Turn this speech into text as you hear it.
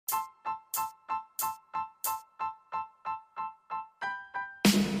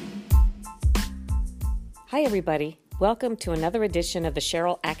Hi, everybody. Welcome to another edition of the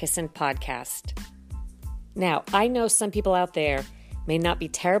Cheryl Atkinson podcast. Now, I know some people out there may not be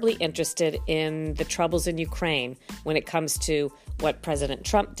terribly interested in the troubles in Ukraine when it comes to what President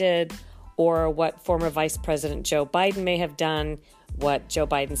Trump did or what former Vice President Joe Biden may have done, what Joe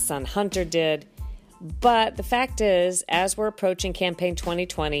Biden's son Hunter did. But the fact is, as we're approaching campaign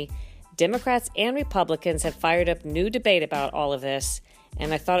 2020, Democrats and Republicans have fired up new debate about all of this,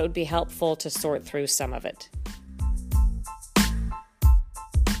 and I thought it would be helpful to sort through some of it.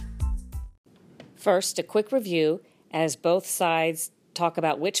 First, a quick review as both sides talk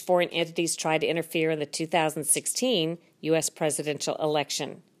about which foreign entities tried to interfere in the 2016 U.S. presidential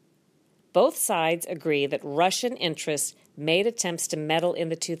election. Both sides agree that Russian interests made attempts to meddle in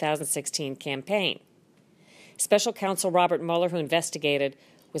the 2016 campaign. Special counsel Robert Mueller, who investigated,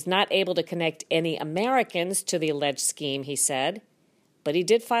 was not able to connect any Americans to the alleged scheme, he said, but he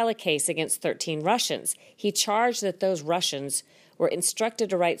did file a case against 13 Russians. He charged that those Russians were instructed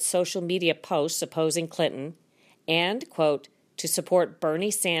to write social media posts opposing Clinton and, quote, to support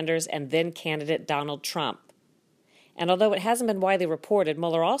Bernie Sanders and then-candidate Donald Trump. And although it hasn't been widely reported,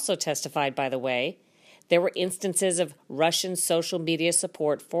 Mueller also testified, by the way, there were instances of Russian social media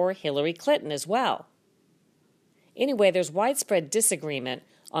support for Hillary Clinton as well. Anyway, there's widespread disagreement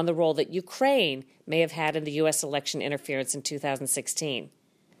on the role that Ukraine may have had in the U.S. election interference in 2016.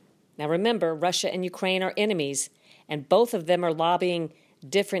 Now remember, Russia and Ukraine are enemies, and both of them are lobbying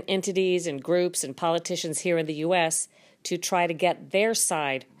different entities and groups and politicians here in the U.S. to try to get their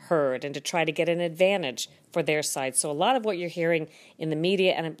side heard and to try to get an advantage for their side. So a lot of what you're hearing in the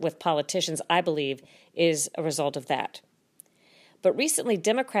media and with politicians, I believe, is a result of that. But recently,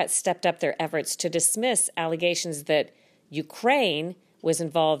 Democrats stepped up their efforts to dismiss allegations that Ukraine was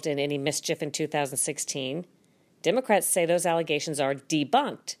involved in any mischief in 2016. Democrats say those allegations are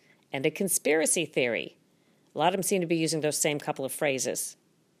debunked and a conspiracy theory. A lot of them seem to be using those same couple of phrases.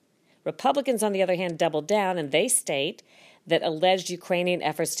 Republicans, on the other hand, doubled down, and they state that alleged Ukrainian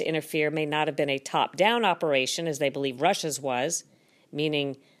efforts to interfere may not have been a top-down operation, as they believe Russia's was,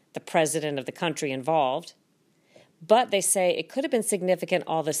 meaning the president of the country involved. But they say it could have been significant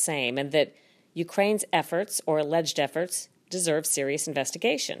all the same, and that Ukraine's efforts, or alleged efforts, deserve serious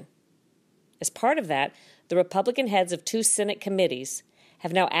investigation. As part of that, the Republican heads of two Senate committees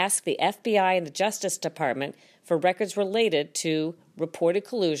have now asked the FBI and the Justice Department for records related to reported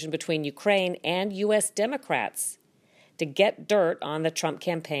collusion between Ukraine and U.S. Democrats to get dirt on the Trump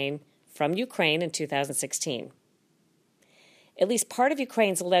campaign from Ukraine in 2016. At least part of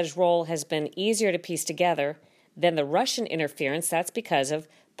Ukraine's alleged role has been easier to piece together than the Russian interference. That's because of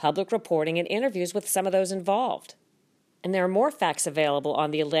public reporting and interviews with some of those involved. And there are more facts available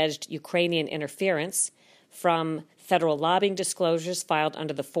on the alleged Ukrainian interference from federal lobbying disclosures filed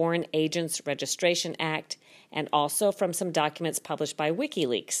under the Foreign Agents Registration Act and also from some documents published by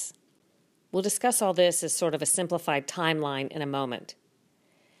WikiLeaks. We'll discuss all this as sort of a simplified timeline in a moment.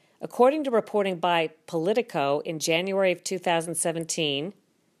 According to reporting by Politico in January of 2017,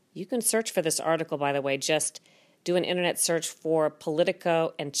 you can search for this article, by the way, just do an internet search for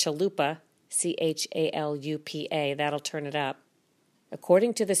Politico and Chalupa, Chalupa, that'll turn it up.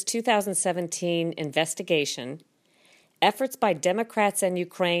 According to this 2017 investigation, efforts by Democrats and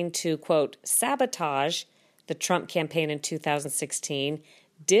Ukraine to, quote, sabotage the Trump campaign in 2016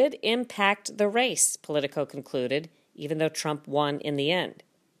 did impact the race, Politico concluded, even though Trump won in the end.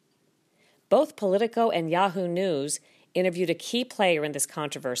 Both Politico and Yahoo News interviewed a key player in this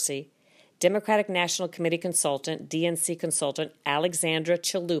controversy, Democratic National Committee consultant, DNC consultant Alexandra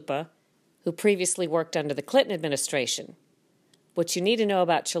Chalupa, who previously worked under the Clinton administration. What you need to know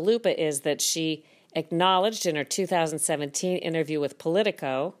about Chalupa is that she acknowledged in her 2017 interview with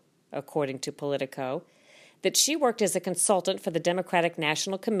Politico, according to Politico, that she worked as a consultant for the Democratic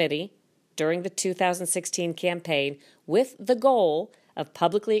National Committee during the 2016 campaign with the goal of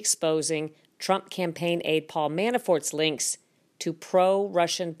publicly exposing Trump campaign aide Paul Manafort's links to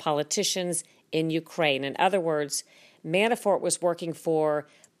pro-Russian politicians in Ukraine. In other words, Manafort was working for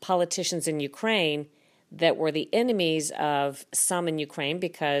politicians in Ukraine that were the enemies of some in Ukraine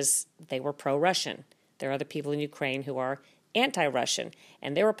because they were pro-Russian. There are other people in Ukraine who are anti-Russian.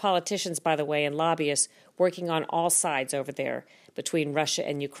 And there were politicians, by the way, and lobbyists working on all sides over there between Russia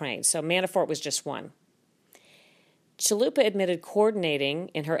and Ukraine. So Manafort was just one. Chalupa admitted coordinating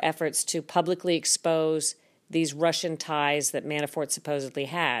in her efforts to publicly expose these Russian ties that Manafort supposedly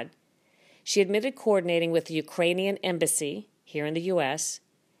had. She admitted coordinating with the Ukrainian embassy here in the U.S.,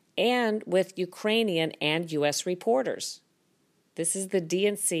 and with Ukrainian and U.S. reporters. This is the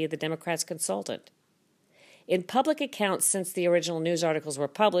DNC, the Democrats' consultant. In public accounts since the original news articles were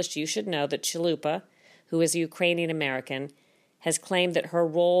published, you should know that Chalupa, who is a Ukrainian American, has claimed that her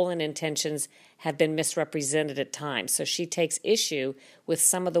role and intentions have been misrepresented at times. So she takes issue with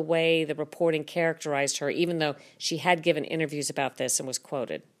some of the way the reporting characterized her, even though she had given interviews about this and was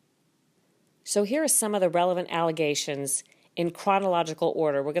quoted. So here are some of the relevant allegations in chronological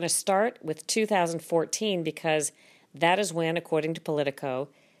order. We're going to start with 2014 because that is when, according to Politico,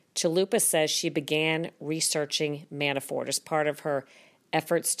 Chalupa says she began researching Manafort as part of her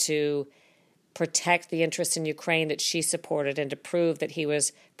efforts to protect the interests in Ukraine that she supported and to prove that he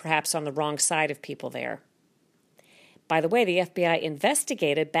was perhaps on the wrong side of people there. By the way, the FBI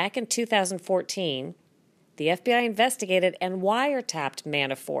investigated back in 2014. The FBI investigated and wiretapped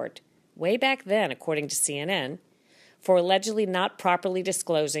Manafort way back then, according to CNN, for allegedly not properly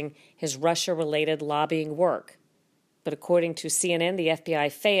disclosing his Russia-related lobbying work. But according to CNN, the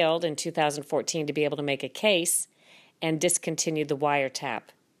FBI failed in 2014 to be able to make a case and discontinued the wiretap.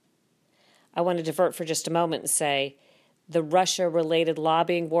 I want to divert for just a moment and say the Russia-related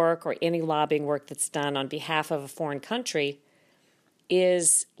lobbying work or any lobbying work that's done on behalf of a foreign country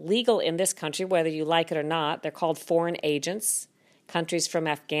is legal in this country, whether you like it or not. They're called foreign agents. Countries from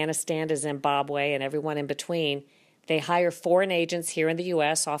Afghanistan to Zimbabwe and everyone in between, they hire foreign agents here in the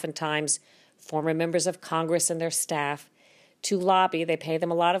U.S., oftentimes former members of Congress and their staff, to lobby. They pay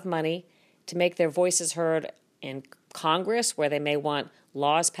them a lot of money to make their voices heard in Congress, where they may want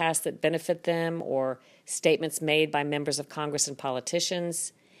laws passed that benefit them or statements made by members of Congress and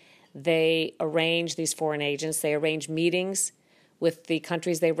politicians. These foreign agents, they arrange meetings with the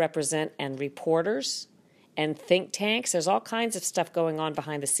countries they represent and reporters and think tanks. There's all kinds of stuff going on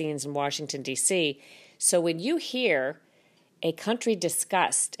behind the scenes in Washington, D.C. So when you hear a country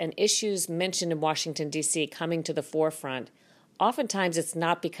discussed and issues mentioned in Washington, D.C. coming to the forefront, oftentimes it's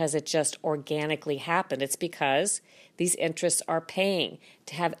not because it just organically happened. It's because these interests are paying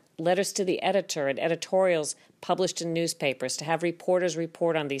to have letters to the editor and editorials published in newspapers, to have reporters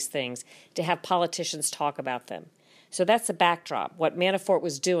report on these things, to have politicians talk about them. So that's the backdrop. What Manafort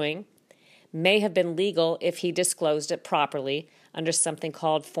was doing may have been legal if he disclosed it properly under something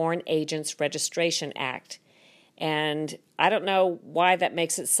called Foreign Agents Registration Act. And I don't know why that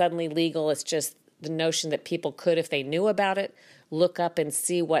makes it suddenly legal. It's just the notion that people could, if they knew about it, look up and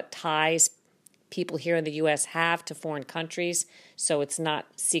see what ties people here in the U.S. have to foreign countries, so it's not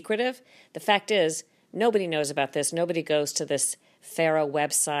secretive. The fact is, nobody knows about this. Nobody goes to this FARA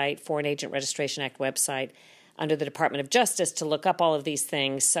website, Foreign Agent Registration Act website, under the Department of Justice to look up all of these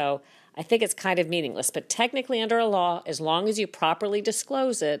things. So I think it's kind of meaningless. But technically under a law, as long as you properly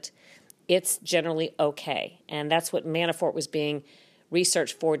disclose it, it's generally okay. And that's what Manafort was being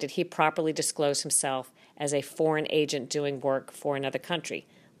researched for. Did he properly disclose himself as a foreign agent doing work for another country?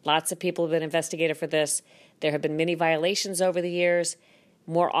 Lots of people have been investigated for this. There have been many violations over the years.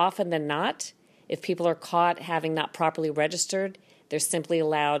 More often than not, if people are caught having not properly registered, they're simply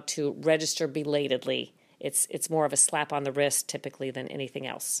allowed to register belatedly. It's more of a slap on the wrist typically than anything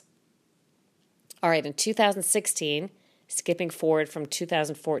else. All right, in 2016, skipping forward from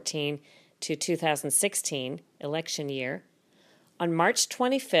 2014 to 2016, election year, on March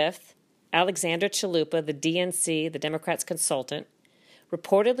 25th, Alexander Chalupa, the DNC, the Democrats' consultant,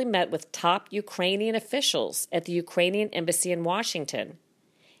 reportedly met with top Ukrainian officials at the Ukrainian embassy in Washington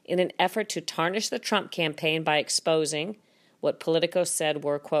in an effort to tarnish the Trump campaign by exposing what Politico said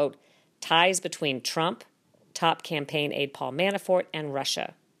were, quote, ties between Trump, top campaign aide Paul Manafort, and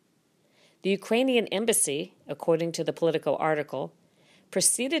Russia. The Ukrainian embassy, according to the Politico article,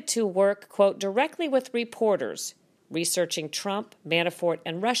 proceeded to work, quote, directly with reporters researching Trump, Manafort,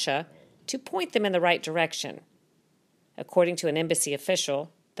 and Russia to point them in the right direction. According to an embassy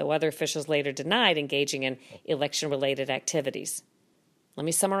official, though other officials later denied engaging in election-related activities. Let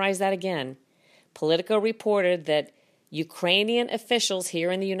me summarize that again. Politico reported that Ukrainian officials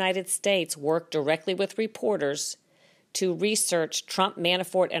here in the United States worked directly with reporters to research Trump,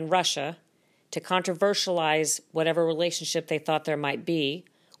 Manafort, and Russia to controversialize whatever relationship they thought there might be,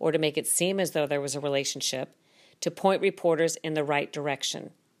 or to make it seem as though there was a relationship, to point reporters in the right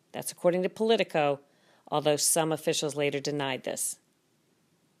direction. That's according to Politico, although some officials later denied this.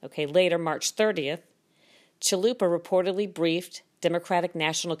 Okay, later, March 30th, Chalupa reportedly briefed Democratic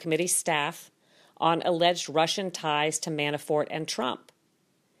National Committee staff on alleged Russian ties to Manafort and Trump.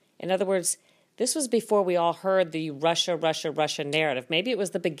 In other words, this was before we all heard the Russia, Russia, Russia narrative. Maybe it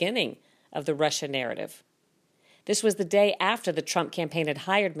was the beginning of the Russia narrative. This was the day after the Trump campaign had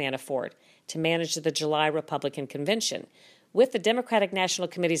hired Manafort to manage the July Republican convention. With the Democratic National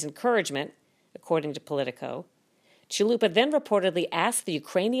Committee's encouragement, according to Politico, Chalupa then reportedly asked the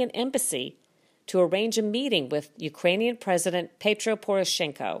Ukrainian embassy to arrange a meeting with Ukrainian President Petro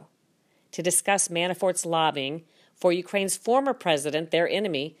Poroshenko to discuss Manafort's lobbying for Ukraine's former president, their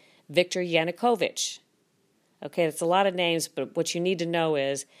enemy, Viktor Yanukovych. Okay, that's a lot of names, but what you need to know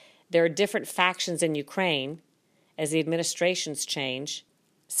is there are different factions in Ukraine as the administrations change.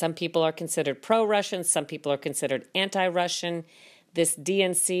 Some people are considered pro-Russian, some people are considered anti-Russian. This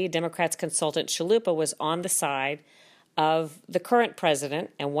DNC, Democrats consultant Chalupa, was on the side of the current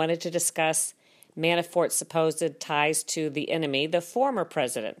president and wanted to discuss Manafort's supposed ties to the enemy, the former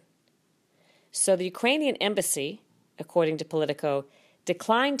president. So the Ukrainian embassy, according to Politico,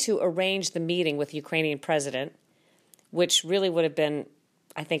 declined to arrange the meeting with the Ukrainian president, which really would have been,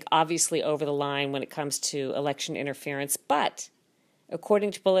 I think, obviously over the line when it comes to election interference. But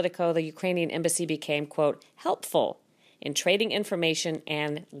according to Politico, the Ukrainian embassy became, quote, helpful in trading information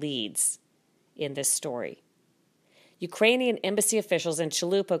and leads in this story. Ukrainian embassy officials in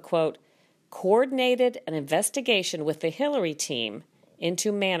Chalupa, quote, coordinated an investigation with the Hillary team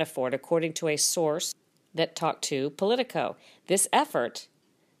into Manafort, according to a source that talked to Politico. This effort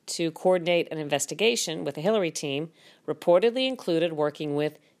to coordinate an investigation with the Hillary team reportedly included working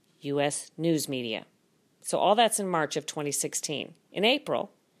with U.S. news media. So all that's in March of 2016. In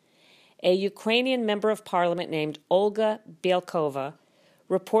April, a Ukrainian member of parliament named Olga Bielkova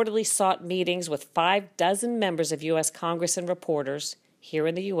reportedly sought meetings with 6 members of U.S. Congress and reporters here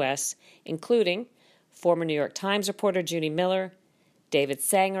in the U.S., including former New York Times reporter Judy Miller, David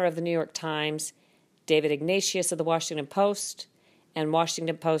Sanger of the New York Times, David Ignatius of the Washington Post, and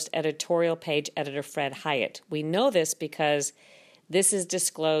Washington Post editorial page editor Fred Hyatt. We know this because this is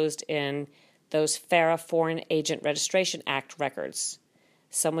disclosed in those FARA Foreign Agent Registration Act records.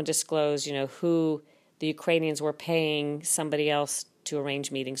 Someone disclosed, who the Ukrainians were paying somebody else to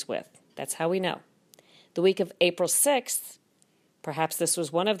arrange meetings with. That's how we know. The week of April 6th, perhaps this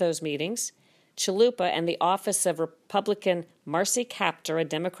was one of those meetings, Chalupa and the office of Republican Marcy Kaptur, a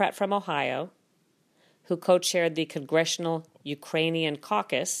Democrat from Ohio, who co-chaired the Congressional Ukrainian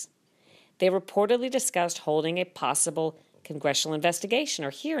Caucus, they reportedly discussed holding a possible congressional investigation or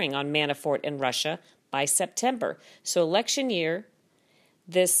hearing on Manafort in Russia by September. So election year,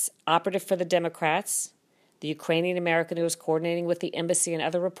 this operative for the Democrats, the Ukrainian American who was coordinating with the embassy and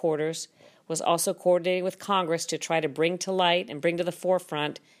other reporters, was also coordinating with Congress to try to bring to light and bring to the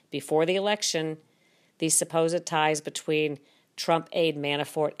forefront before the election these supposed ties between Trump aide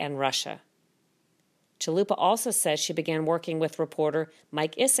Manafort and Russia. Chalupa also says she began working with reporter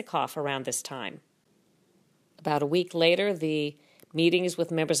Mike Isikoff around this time. About a week later, the meetings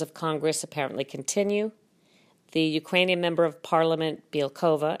with members of Congress apparently continue. The Ukrainian member of parliament,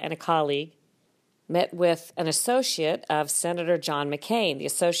 Bielkova, and a colleague met with an associate of Senator John McCain. The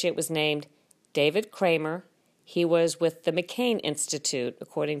associate was named David Kramer. He was with the McCain Institute,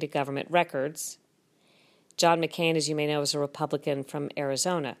 according to government records. John McCain, as you may know, is a Republican from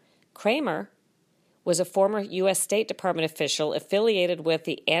Arizona. Kramer was a former U.S. State Department official affiliated with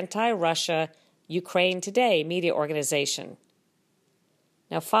the anti-Russia Ukraine Today media organization.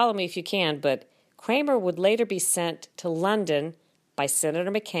 Now follow me if you can, but Kramer would later be sent to London by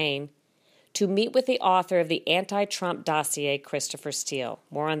Senator McCain to meet with the author of the anti-Trump dossier, Christopher Steele.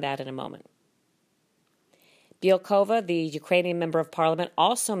 More on that in a moment. Bielkova, the Ukrainian member of parliament,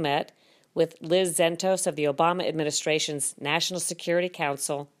 also met with Liz Zentos of the Obama administration's National Security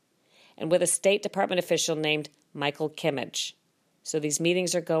Council and with a State Department official named Michael Kimmage. So these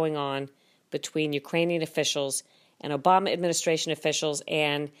meetings are going on between Ukrainian officials and Obama administration officials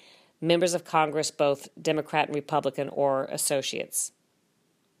and members of Congress, both Democrat and Republican or associates.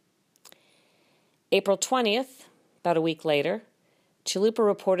 April 20th, about a week later, Chalupa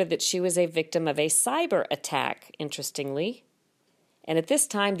reported that she was a victim of a cyber attack, interestingly. And at this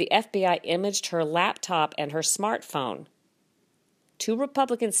time, the FBI imaged her laptop and her smartphone. 2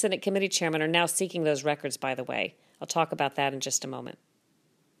 Republican Senate committee chairmen are now seeking those records, by the way. I'll talk about that in just a moment.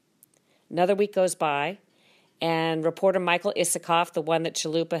 Another week goes by, and reporter Michael Isikoff, the one that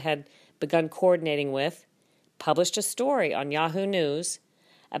Chalupa had begun coordinating with, published a story on Yahoo News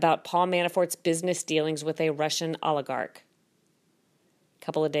about Paul Manafort's business dealings with a Russian oligarch. A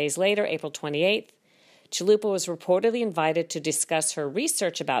couple of days later, April 28th, Chalupa was reportedly invited to discuss her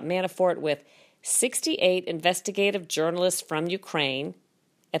research about Manafort with 68 investigative journalists from Ukraine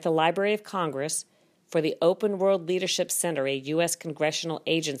at the Library of Congress for the Open World Leadership Center, a U.S. congressional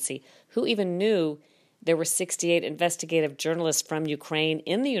agency. Who even knew there were 68 investigative journalists from Ukraine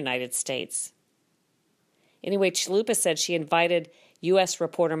in the United States? Anyway, Chalupa said she invited U.S.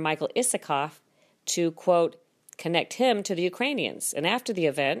 reporter Michael Isikoff to, quote, connect him to the Ukrainians. And after the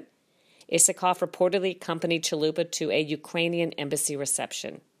event, Isikoff reportedly accompanied Chalupa to a Ukrainian embassy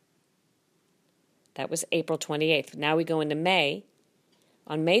reception. That was April 28th. Now we go into May.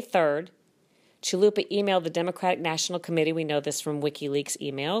 On May 3rd, Chalupa emailed the Democratic National Committee. We know this from WikiLeaks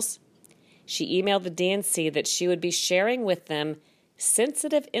emails. She emailed the DNC that she would be sharing with them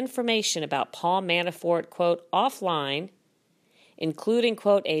sensitive information about Paul Manafort, quote, offline, including,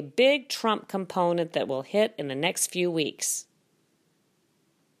 quote, a big Trump component that will hit in the next few weeks.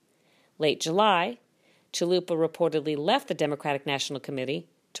 Late July, Chalupa reportedly left the Democratic National Committee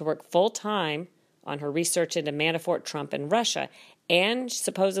to work full-time on her research into Manafort, Trump, and Russia, and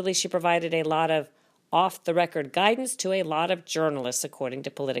supposedly she provided a lot of off-the-record guidance to a lot of journalists, according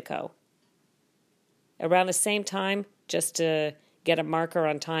to Politico. Around the same time, just to get a marker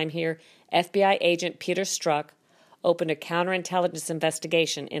on time here, FBI agent Peter Strzok opened a counterintelligence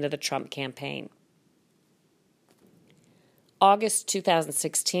investigation into the Trump campaign. August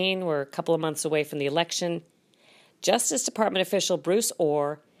 2016, we're a couple of months away from the election. Justice Department official Bruce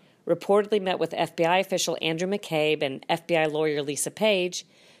Orr reportedly met with FBI official Andrew McCabe and FBI lawyer Lisa Page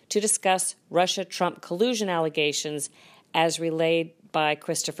to discuss Russia-Trump collusion allegations as relayed by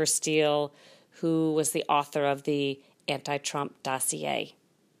Christopher Steele, who was the author of the anti-Trump dossier.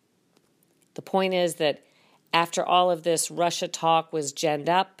 The point is that after all of this Russia talk was ginned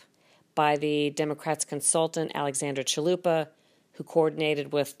up by the Democrats' consultant, Alexander Chalupa, who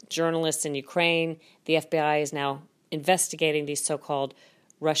coordinated with journalists in Ukraine, the FBI is now investigating these so-called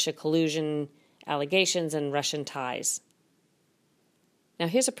Russia collusion allegations and Russian ties. Now,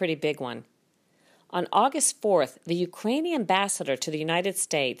 here's a pretty big one. On August 4th, the Ukrainian ambassador to the United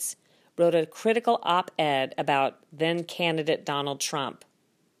States wrote a critical op-ed about then-candidate Donald Trump.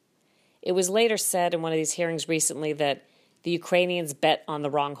 It was later said in one of these hearings recently that the Ukrainians bet on the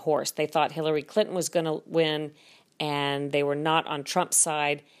wrong horse. They thought Hillary Clinton was going to win, and they were not on Trump's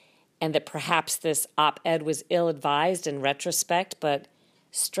side, and that perhaps this op-ed was ill-advised in retrospect. But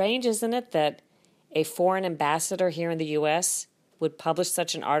strange, isn't it, that a foreign ambassador here in the U.S. would publish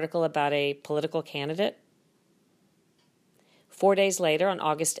such an article about a political candidate? 4 days later, on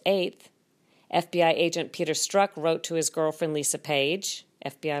August 8th, FBI agent Peter Strzok wrote to his girlfriend Lisa Page,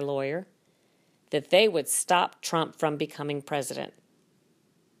 FBI lawyer, that they would stop Trump from becoming president.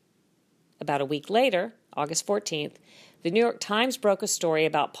 About a week later, August 14th, the New York Times broke a story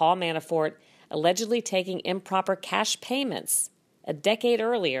about Paul Manafort allegedly taking improper cash payments a decade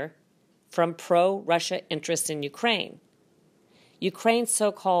earlier from pro-Russia interests in Ukraine. Ukraine's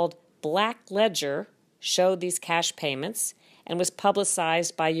so-called Black Ledger showed these cash payments and was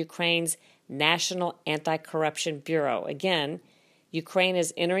publicized by Ukraine's National Anti-Corruption Bureau. Again, Ukraine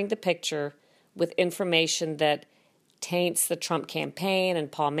is entering the picture with information that taints the Trump campaign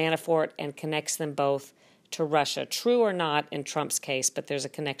and Paul Manafort and connects them both to Russia. True or not in Trump's case, but there's a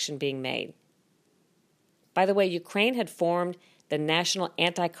connection being made. By the way, Ukraine had formed the National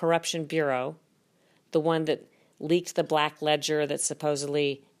Anti-Corruption Bureau, the one that leaked the Black Ledger that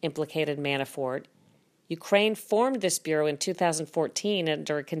supposedly implicated Manafort. Ukraine formed this bureau in 2014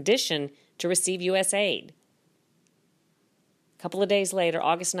 under a condition to receive U.S. aid. A couple of days later,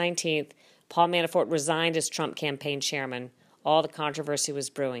 August 19th, Paul Manafort resigned as Trump campaign chairman. All the controversy was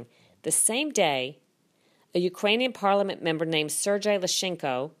brewing. The same day, a Ukrainian parliament member named Sergei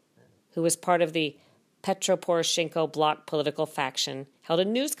Lyshenko, who was part of the Petro Poroshenko bloc political faction, held a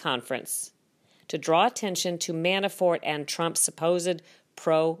news conference to draw attention to Manafort and Trump's supposed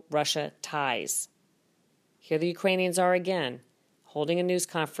pro-Russia ties. Here the Ukrainians are again, holding a news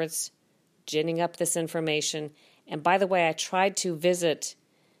conference, ginning up this information. And by the way, I tried to visit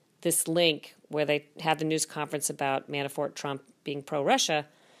this link where they had the news conference about Manafort, Trump being pro-Russia,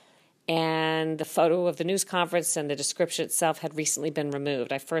 and the photo of the news conference and the description itself had recently been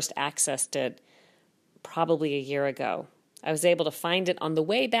removed. I first accessed it probably a year ago. I was able to find it on the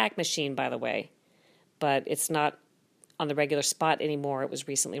Wayback Machine, by the way, but it's not on the regular spot anymore. It was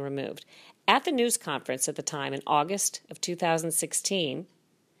recently removed. At the news conference at the time in August of 2016,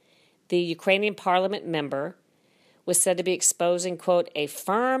 the Ukrainian parliament member was said to be exposing, quote, a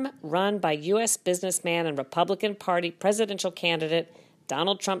firm run by U.S. businessman and Republican Party presidential candidate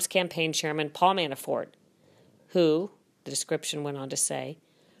Donald Trump's campaign chairman, Paul Manafort, who, the description went on to say,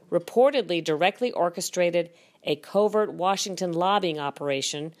 reportedly directly orchestrated a covert Washington lobbying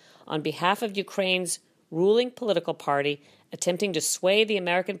operation on behalf of Ukraine's ruling political party, attempting to sway the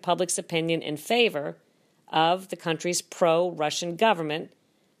American public's opinion in favor of the country's pro-Russian government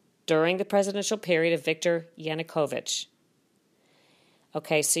during the presidential period of Viktor Yanukovych.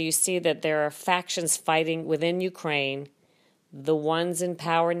 Okay, so you see that there are factions fighting within Ukraine. The ones in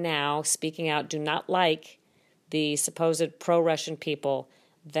power now, speaking out, do not like the supposed pro-Russian people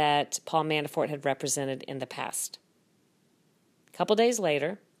that Paul Manafort had represented in the past. A couple days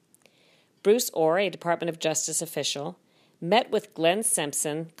later, Bruce Orr, a Department of Justice official, met with Glenn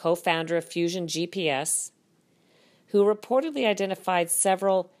Simpson, co-founder of Fusion GPS, who reportedly identified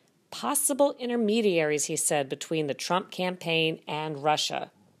several possible intermediaries, he said, between the Trump campaign and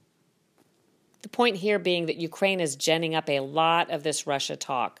Russia. The point here being that Ukraine is ginning up a lot of this Russia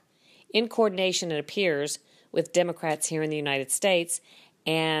talk, in coordination, it appears, with Democrats here in the United States,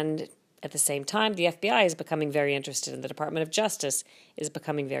 and at the same time, the FBI is becoming very interested, and the Department of Justice is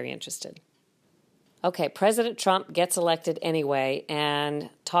becoming very interested. Okay, President Trump gets elected anyway, and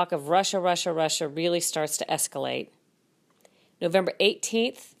talk of Russia really starts to escalate. November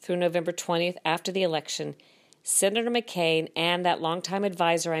 18th through November 20th, after the election, Senator McCain and that longtime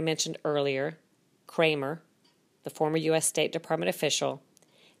advisor I mentioned earlier, Kramer, the former U.S. State Department official,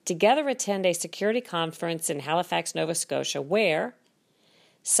 together attend a security conference in Halifax, Nova Scotia, where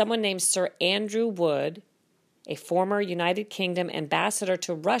someone named Sir Andrew Wood, a former United Kingdom ambassador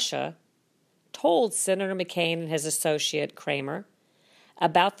to Russia, told Senator McCain and his associate Kramer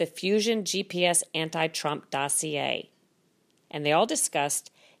about the Fusion GPS anti-Trump dossier. And they all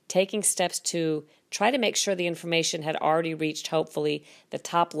discussed taking steps to try to make sure the information had already reached, hopefully, the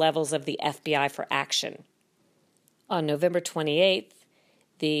top levels of the FBI for action. On November 28th,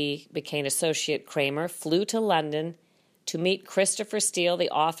 the McCain associate Kramer flew to London to meet Christopher Steele, the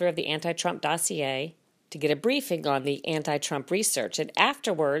author of the anti-Trump dossier, to get a briefing on the anti-Trump research. And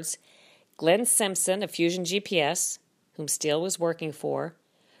afterwards, Glenn Simpson of Fusion GPS, whom Steele was working for,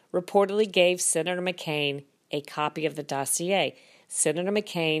 reportedly gave Senator McCain a copy of the dossier. Senator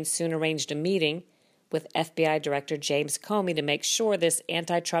McCain soon arranged a meeting with FBI Director James Comey to make sure this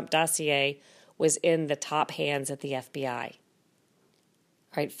anti-Trump dossier was in the top hands at the FBI.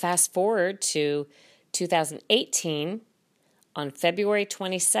 All right, fast forward to 2018. On February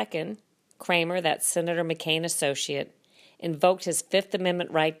 22nd, Kramer, that Senator McCain associate, invoked his Fifth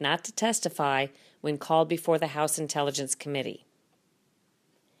Amendment right not to testify when called before the House Intelligence Committee.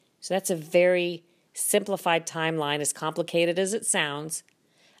 So that's a very simplified timeline, as complicated as it sounds,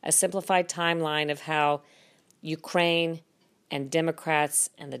 a simplified timeline of how Ukraine and Democrats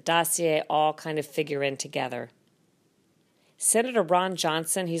and the dossier all kind of figure in together. Senator Ron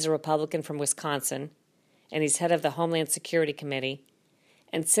Johnson, he's a Republican from Wisconsin, and he's head of the Homeland Security Committee,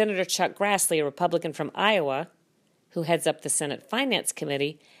 and Senator Chuck Grassley, a Republican from Iowa, who heads up the Senate Finance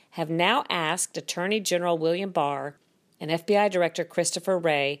Committee, have now asked Attorney General William Barr and FBI Director Christopher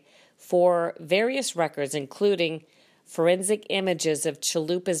Wray for various records, including forensic images of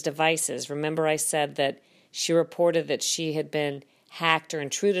Chalupa's devices. Remember I said that she reported that she had been hacked or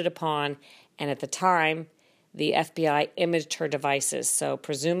intruded upon, and at the time, the FBI imaged her devices. So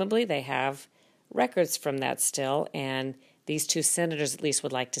presumably they have records from that still, and these two senators at least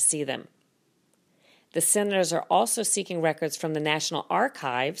would like to see them. The senators are also seeking records from the National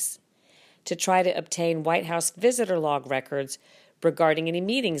Archives to try to obtain White House visitor log records regarding any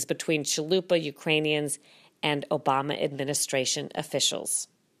meetings between Chalupa, Ukrainians, and Obama administration officials.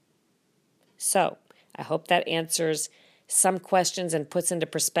 So, I hope that answers some questions and puts into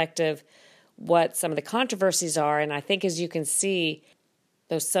perspective what some of the controversies are. And I think, as you can see,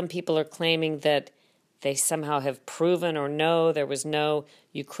 though some people are claiming that they somehow have proven or know there was no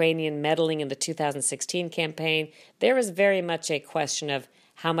Ukrainian meddling in the 2016 campaign, there is very much a question of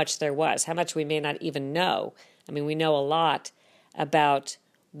how much there was, how much we may not even know. I mean, we know a lot about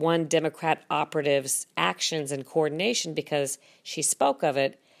one Democrat operative's actions and coordination because she spoke of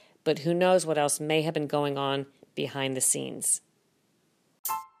it, but who knows what else may have been going on behind the scenes.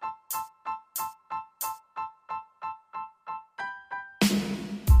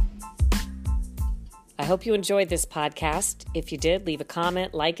 I hope you enjoyed this podcast. If you did, leave a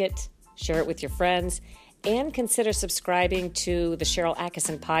comment, like it, share it with your friends, and consider subscribing to the Sharyl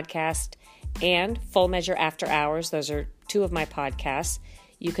Attkisson podcast and Full Measure After Hours. Those are two of my podcasts.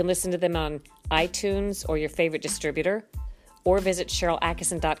 You can listen to them on iTunes or your favorite distributor, or visit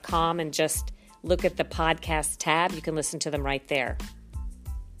SharylAttkisson.com and just look at the podcast tab. You can listen to them right there.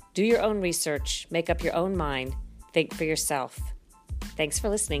 Do your own research, make up your own mind, think for yourself. Thanks for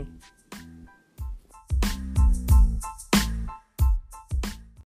listening.